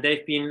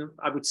they've been,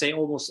 I would say,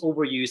 almost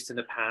overused in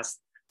the past.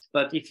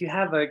 But if you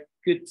have a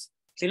good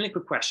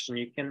clinical question,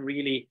 you can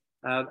really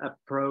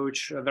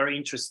approach very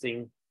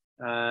interesting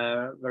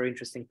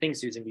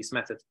things using these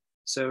methods.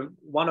 So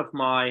one of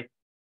my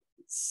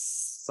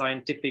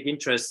scientific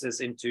interests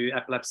is into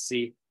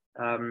epilepsy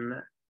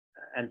and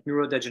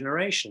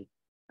neurodegeneration.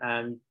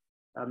 And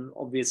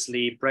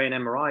obviously, brain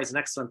MRI is an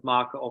excellent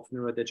marker of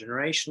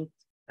neurodegeneration,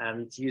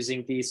 and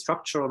using these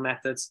structural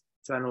methods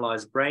to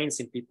analyze brains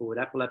in people with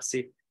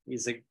epilepsy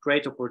is a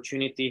great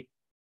opportunity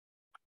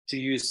to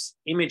use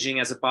imaging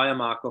as a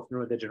biomarker of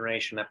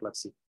neurodegeneration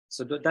epilepsy.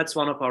 So that's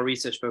one of our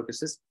research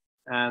focuses.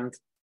 And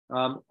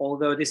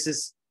although this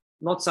is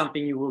not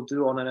something you will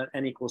do on an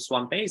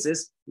N=1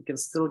 basis, you can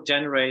still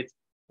generate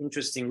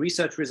interesting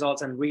research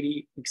results and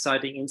really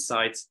exciting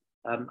insights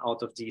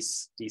out of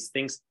these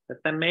things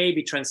that then may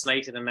be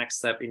translated the next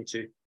step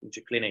into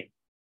clinic.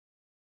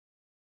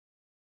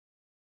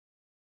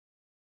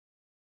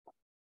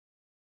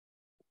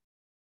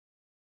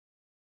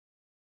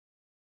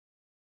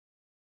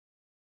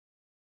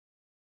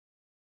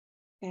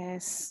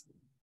 Yes.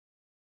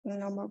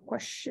 No more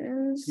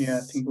questions. Yeah,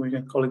 I think we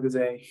can call it a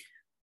day.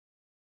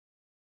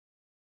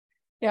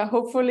 Yeah,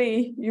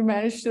 hopefully you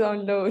managed to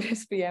download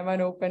SBM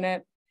and open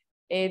it.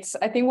 It's,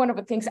 I think, one of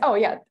the things. Oh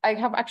yeah, I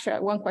have actually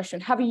one question.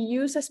 Have you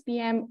used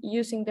SBM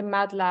using the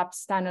MATLAB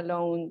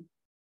standalone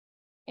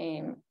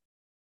thing?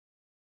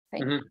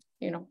 Mm-hmm.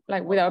 You know,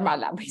 like without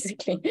MATLAB,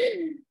 basically.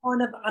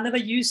 I never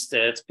used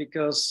it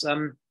because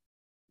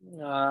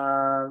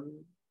our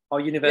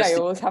university. Yeah,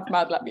 you always have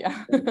MATLAB.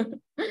 Yeah.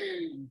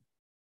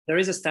 There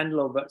is a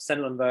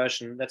standalone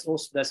version. There's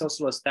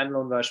also a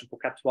standalone version for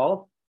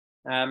Cat12.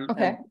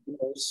 Okay. And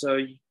also,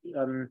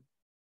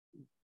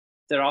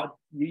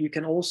 you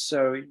can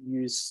also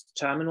use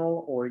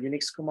terminal or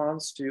Unix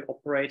commands to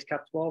operate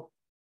Cat12,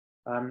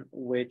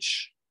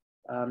 which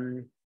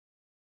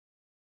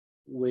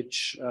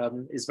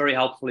is very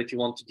helpful if you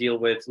want to deal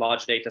with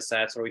large data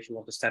sets or if you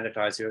want to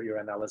standardize your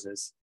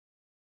analysis.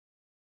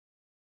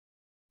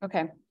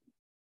 Okay.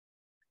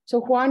 So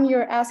Juan,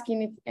 you're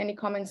asking if any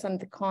comments on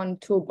the Con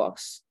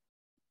toolbox.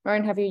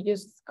 Ryan, have you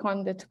used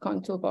the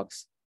Con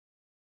toolbox?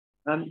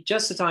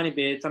 Just a tiny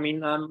bit. I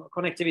mean,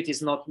 connectivity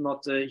is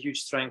not a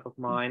huge strength of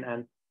mine,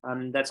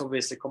 and that's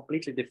obviously a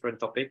completely different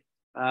topic.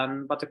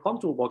 But the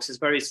Con toolbox is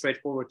very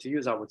straightforward to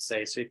use, I would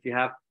say. So if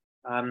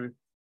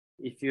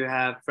you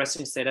have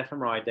resting state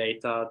fMRI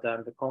data,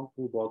 then the Con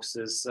toolbox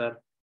is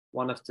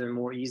one of the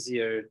more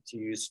easier to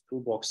use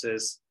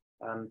toolboxes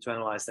to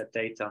analyze that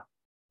data.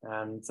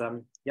 And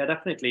yeah,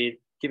 definitely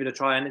give it a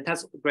try, and it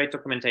has great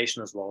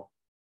documentation as well.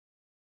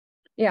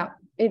 Yeah,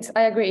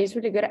 I agree. It's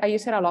really good. I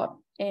use it a lot.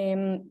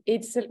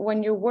 It's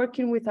when you're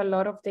working with a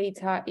lot of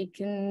data, it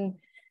can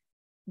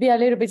be a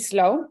little bit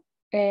slow.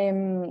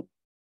 And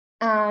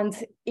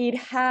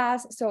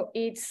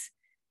it's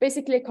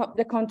basically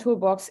the Con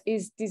toolbox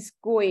is this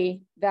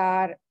GUI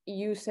that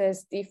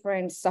uses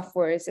different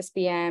softwares,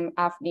 SBM,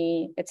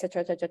 AFNI,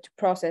 etc., to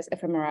process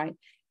fMRI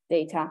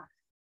data.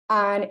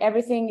 And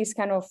everything is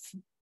kind of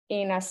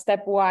in a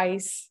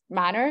stepwise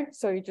manner.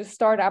 So you just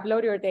start,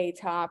 upload your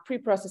data,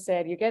 pre-process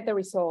it, you get the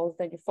results,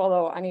 then you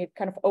follow, and it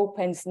kind of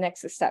opens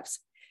next steps.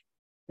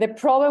 The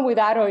problem with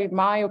that, or in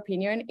my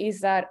opinion,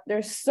 is that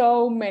there's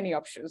so many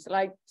options,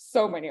 like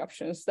so many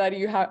options that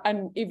you have.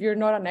 And if you're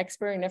not an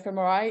expert in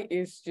fMRI,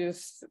 it's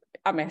just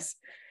a mess,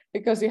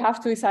 because you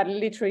have to decide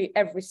literally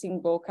every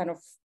single kind of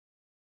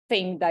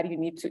thing that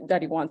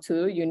you want to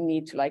do. You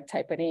need to like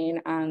type it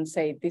in and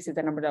say, this is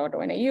the number that I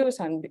want to use,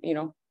 and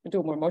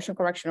do more motion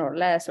correction or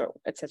less, or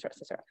etc.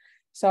 etc.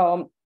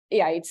 So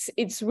yeah,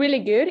 it's really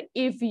good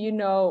if you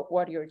know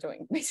what you're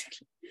doing,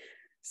 basically.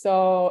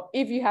 So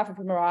if you have a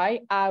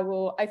fMRI, I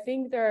don't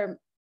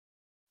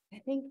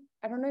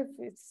know if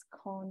it's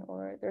Con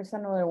or there's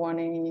another one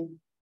in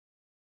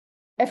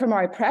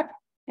fMRI Prep.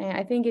 And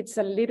I think it's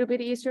a little bit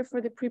easier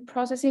for the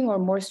pre-processing, or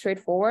more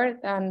straightforward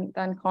than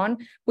Con.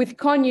 With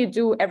Con, you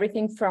do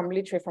everything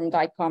literally from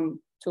DICOM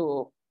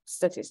to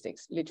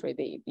statistics, literally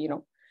the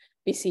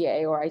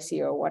BCA or IC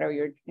or whatever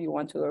you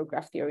want to do, or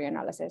graph theory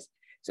analysis.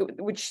 So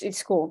which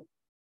is cool.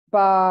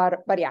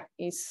 But yeah,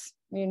 you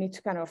need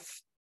to kind of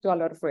do a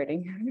lot of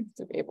reading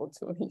to be able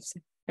to use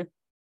it.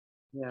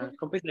 Yeah,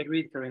 completely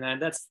agree, Karina.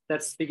 And that's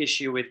the big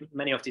issue with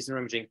many of these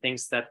neuroimaging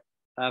things, that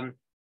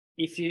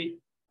they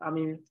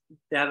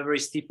have a very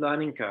steep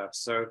learning curve.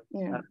 So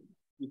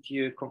if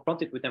you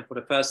confront it with them for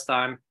the first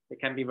time, it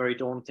can be very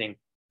daunting.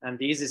 And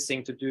the easiest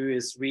thing to do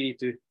is really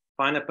to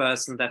find a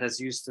person that has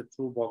used the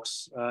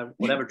toolbox,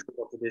 whatever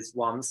toolbox it is,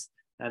 once,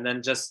 and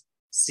then just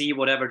see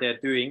whatever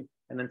they're doing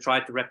and then try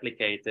to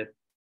replicate it.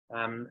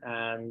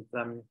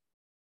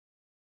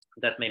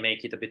 That may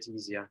make it a bit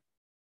easier.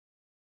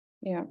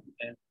 Yeah.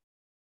 Okay.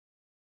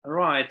 All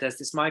right, there's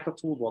this micro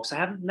toolbox. I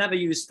haven't never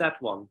used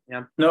that one.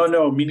 Yeah.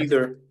 No, me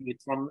neither.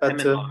 It's from But,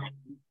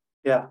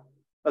 MNI.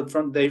 but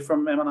from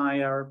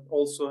MNI are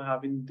also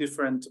having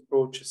different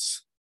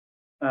approaches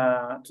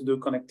to do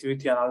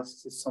connectivity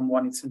analysis. If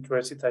someone is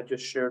interested, I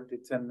just shared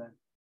it.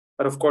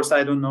 But of course,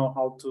 I don't know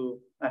how to.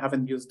 I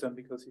haven't used them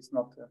because it's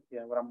not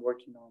what I'm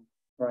working on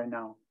right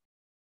now.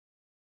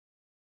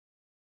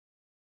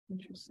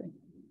 Interesting.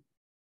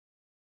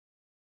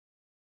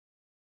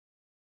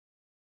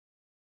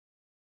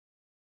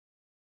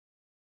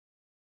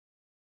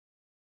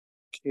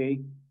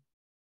 Okay.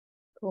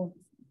 Cool.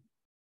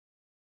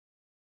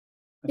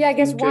 Yeah, I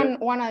guess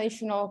one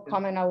additional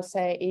comment I would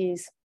say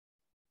is,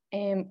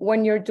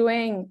 when you're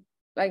doing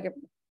like a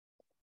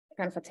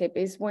kind of a tip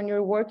is, when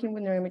you're working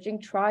with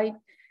neuroimaging, try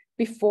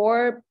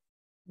before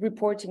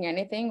reporting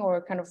anything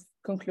or kind of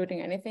concluding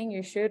anything,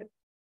 you should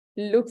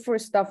look for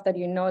stuff that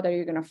you know that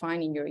you're going to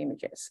find in your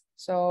images.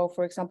 So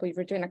for example, if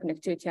you're doing a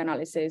connectivity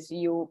analysis,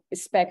 you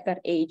expect that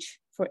age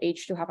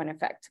to have an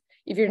effect.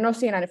 If you're not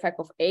seeing an effect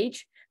of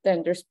age,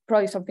 then there's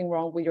probably something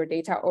wrong with your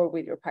data or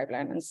with your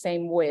pipeline. And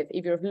same with,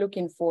 if you're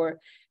looking for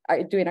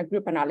doing a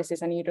group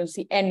analysis and you don't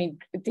see any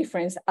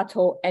difference at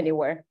all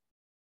anywhere,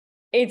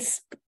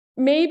 it's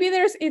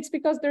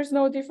because there's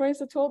no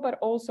difference at all, but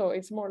also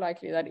it's more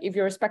likely that if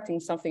you're expecting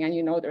something and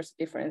you know there's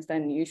a difference,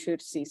 then you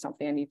should see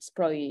something. And it's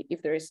probably,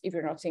 if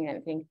you're not seeing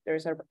anything,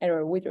 there's an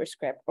error with your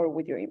script or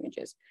with your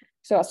images.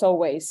 So as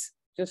always,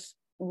 just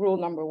rule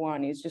number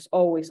one is just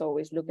always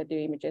look at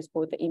the images,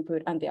 both the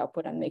input and the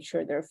output, and make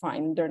sure they're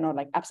fine. They're not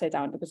like upside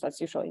down, because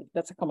that's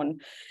a common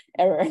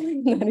error.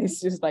 That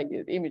is just like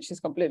the image is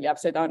completely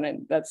upside down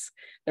and the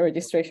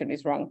registration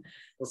is wrong.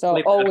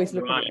 So always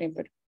look at your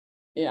input.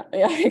 Yeah,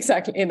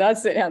 exactly. And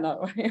that's it. Yeah,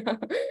 no.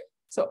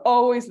 So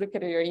always look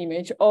at your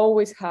image,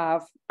 always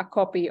have a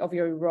copy of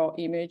your raw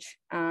image,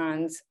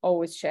 and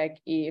always check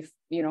if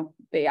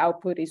the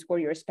output is what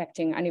you're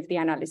expecting, and if the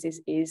analysis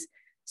is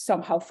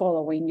somehow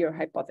following your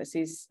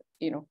hypothesis,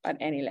 at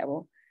any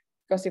level.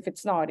 Because if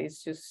it's not,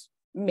 it's just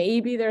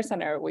maybe there's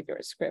an error with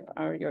your script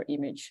or your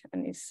image,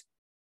 and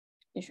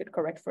you should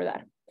correct for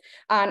that.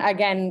 And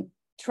again,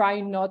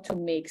 try not to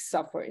make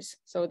softwares.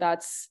 So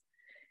that's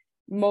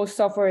most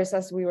softwares,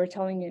 as we were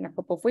telling you a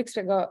couple of weeks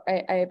ago,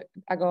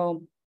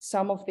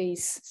 some of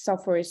these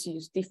softwares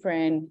use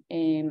different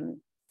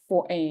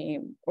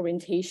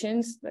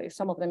orientations. Like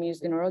some of them use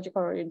the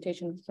neurological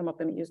orientation, some of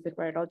them use the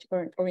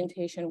virological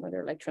orientation, where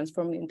they're like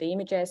transforming the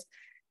images.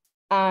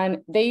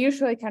 And they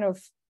usually kind of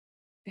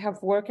have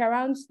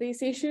workarounds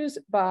these issues,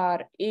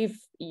 but if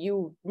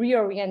you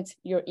reorient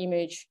your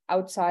image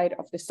outside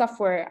of the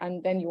software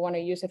and then you want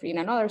to use it in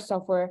another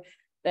software,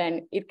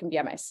 then it can be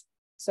a mess.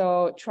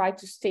 So try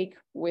to stick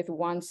with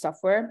one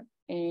software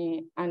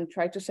and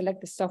try to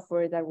select the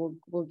software that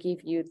will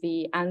give you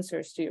the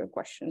answers to your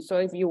questions. So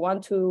if you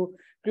want to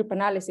group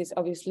analysis,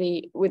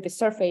 obviously with the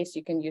surface,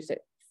 you can use it,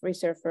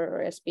 FreeSurfer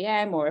or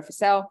SPM or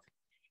FSL.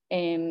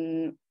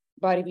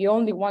 But if you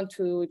only want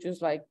to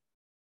just like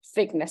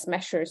thickness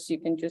measures, you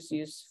can just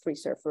use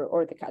FreeSurfer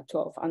or the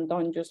CAD12, and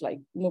don't just like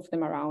move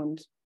them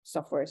around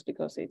softwares,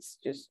 because it's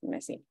just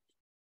messy.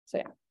 So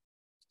yeah,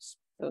 just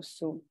those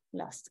two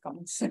last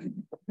comments.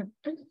 And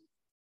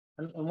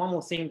one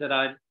more thing that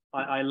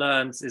I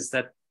learned is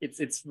that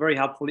it's very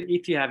helpful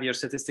if you have your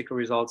statistical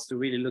results to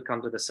really look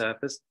under the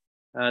surface.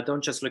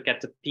 Don't just look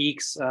at the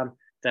peaks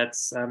that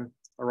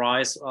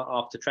arise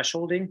after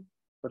thresholding,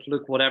 but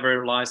look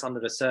whatever lies under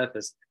the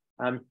surface.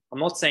 I'm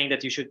not saying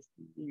that you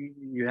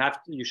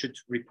should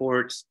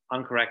report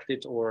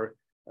uncorrected or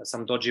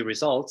some dodgy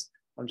results.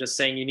 I'm just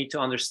saying you need to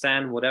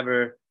understand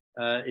whatever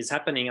is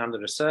happening under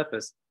the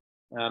surface,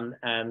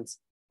 and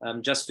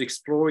just to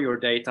explore your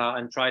data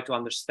and try to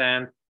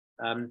understand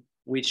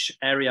which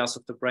areas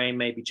of the brain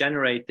may be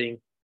generating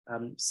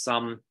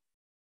some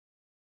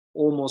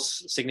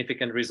almost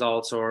significant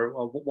results, or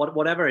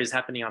whatever is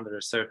happening under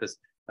the surface,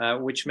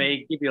 which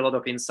may give you a lot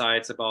of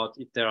insights about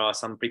if there are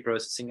some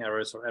pre-processing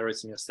errors or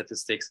errors in your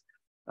statistics,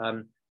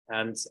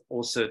 and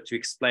also to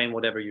explain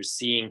whatever you're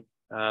seeing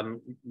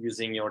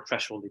using your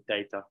thresholded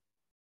data.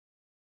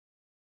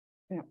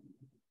 Yeah.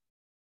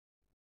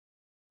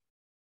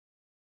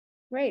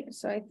 Great.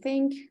 So I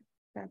think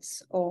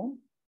that's all.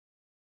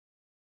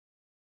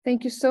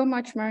 Thank you so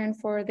much, Marian,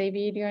 for the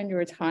video and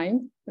your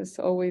time. It's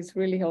always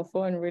really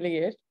helpful and really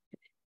good.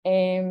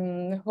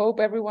 And hope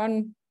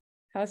everyone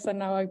has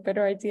now a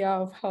better idea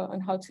of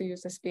how to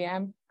use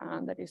SPM,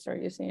 and that you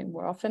start using it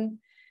more often.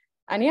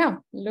 And yeah,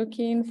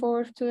 looking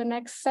forward to the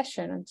next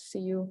session and see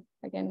you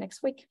again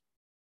next week.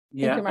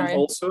 Yeah, Thank you, and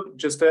also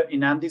just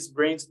in Andy's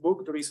Brains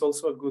book, there is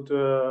also a good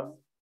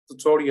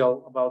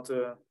tutorial about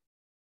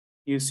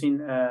using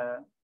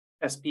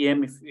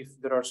SPM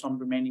if there are some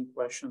remaining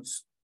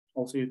questions.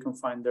 Also, you can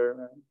find there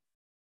a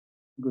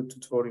good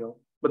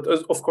tutorial. But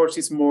of course,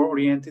 it's more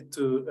oriented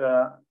to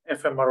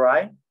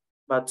fMRI.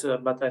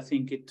 But I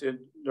think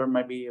there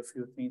might be a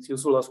few things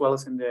useful as well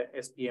as in the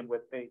SPM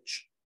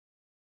webpage.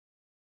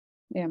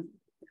 Yeah.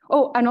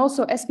 Oh, and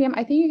also SPM,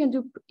 I think you can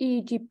do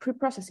EEG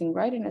pre-processing,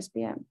 right, in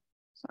SPM.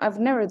 So I've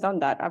never done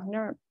that.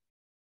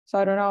 So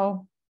I don't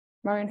know.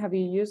 Marian, have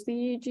you used the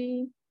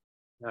EEG?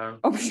 No.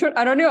 Oh, sure.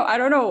 I don't know. I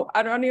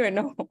don't even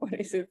know what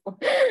is it for.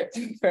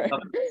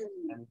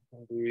 And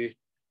do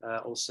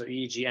also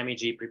EEG,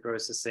 MEG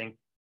pre-processing.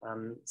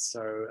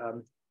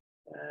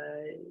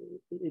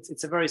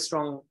 It's a very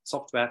strong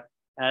software,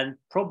 and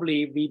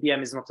probably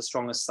VBM is not the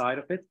strongest side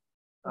of it.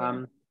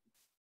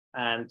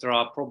 And there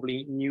are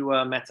probably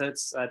newer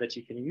methods that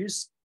you can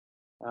use,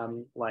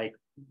 like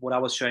what I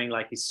was showing,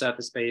 like these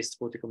surface-based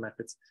cortical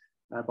methods.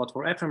 But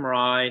for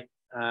fMRI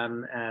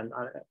and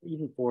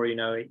even for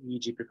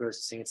EEG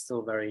pre-processing, it's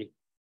still very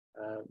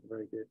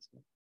good.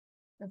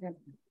 Okay.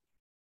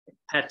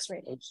 PET,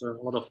 also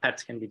a lot of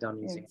PET can be done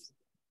using it.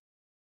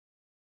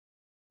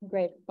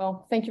 Great.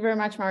 Well, thank you very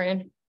much,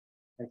 Marian.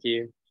 Thank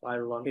you. Bye,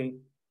 everyone. Okay.